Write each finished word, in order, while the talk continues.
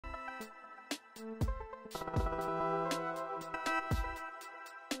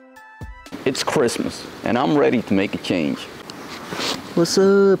It's Christmas, and I'm ready to make a change. What's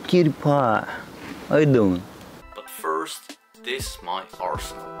up, cutie pie? How you doing? But first, this is my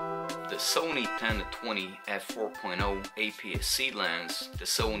arsenal. The SONY 10-20 F.18 APS-C lens, the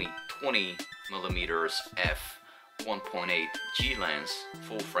SONY 20mm F.18 G lens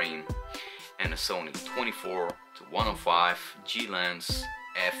full frame, and the SONY 24-105 G lens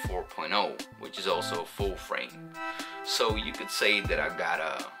F.4.0, which is also full frame. So you could say that I got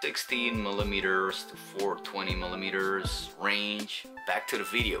a 16mm to 420mm range. Back to the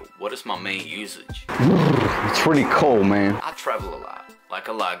video. What is my main usage? It's pretty cold, man. I travel a lot, like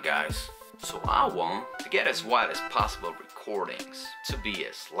a lot guys. So I want to get as wide as possible recordings, to be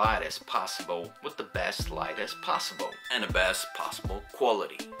as light as possible with the best light as possible and the best possible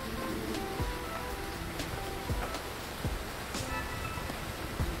quality.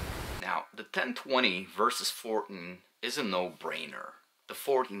 Now the 10-20 versus 14 is a no-brainer. The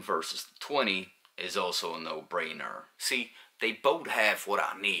 14 versus the 20 is also a no-brainer. See, they both have what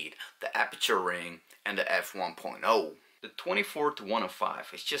I need, the aperture ring and the f1.0. The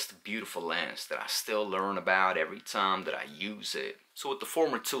 24-105 is just a beautiful lens that I still learn about every time that I use it. So with the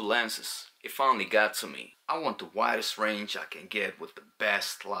former two lenses, it finally got to me. I want the widest range I can get with the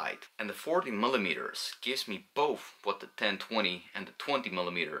best light. And the 40mm gives me both what the 10-20 and the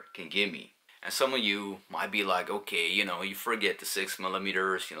 20mm can give me. And some of you might be like, okay, you know, you forget the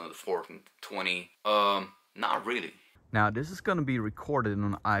 6mm, you know, the 14-20. Not really. Now this is going to be recorded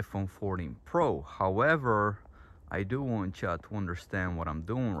on iPhone 14 Pro. However, I do want y'all to understand what I'm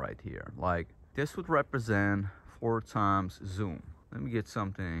doing right here. Like, this would represent 4 times zoom. Let me get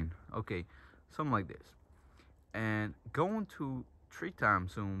something, okay, something like this. And going to 3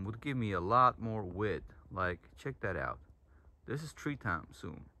 times zoom would give me a lot more width. Like, check that out. This is 3 times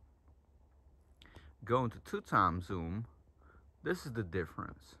zoom. Going to 2 times zoom, this is the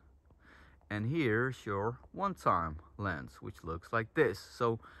difference. And here's your 1-time lens, which looks like this.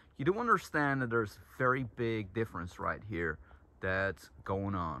 So you do understand that there's a very big difference right here that's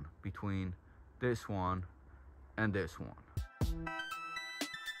going on between this one and this one.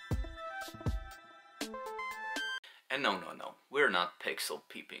 And no, we're not pixel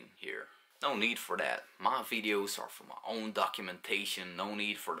peeping here. No need for that. My videos are for my own documentation. No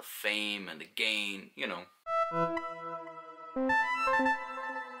need for the fame and the gain, you know.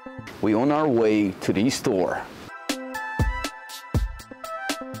 We on our way to the store.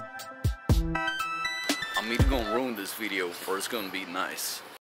 I'm either gonna ruin this video or it's gonna be nice.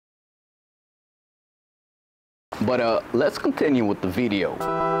 But let's continue with the video.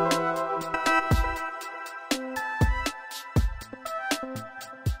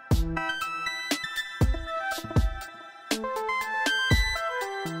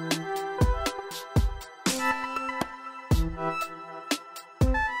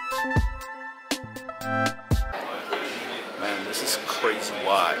 Man, this is crazy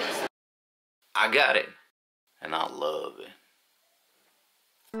wide. I got it, and I love it.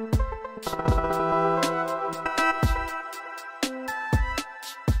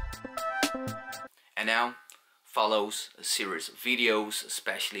 And now follows a series of videos,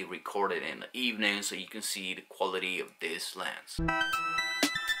 especially recorded in the evening, so you can see the quality of this lens.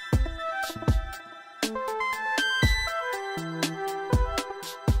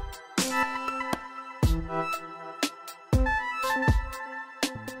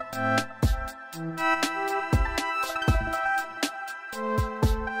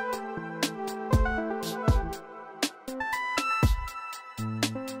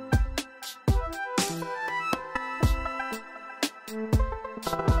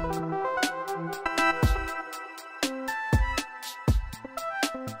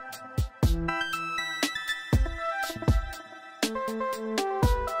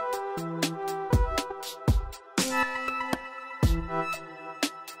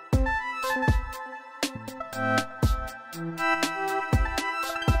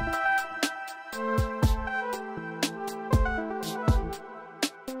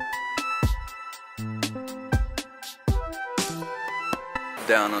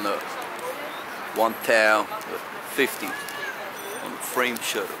 Down on the 1 thou with 50 on the frame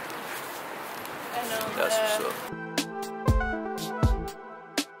shutter. That's what's up.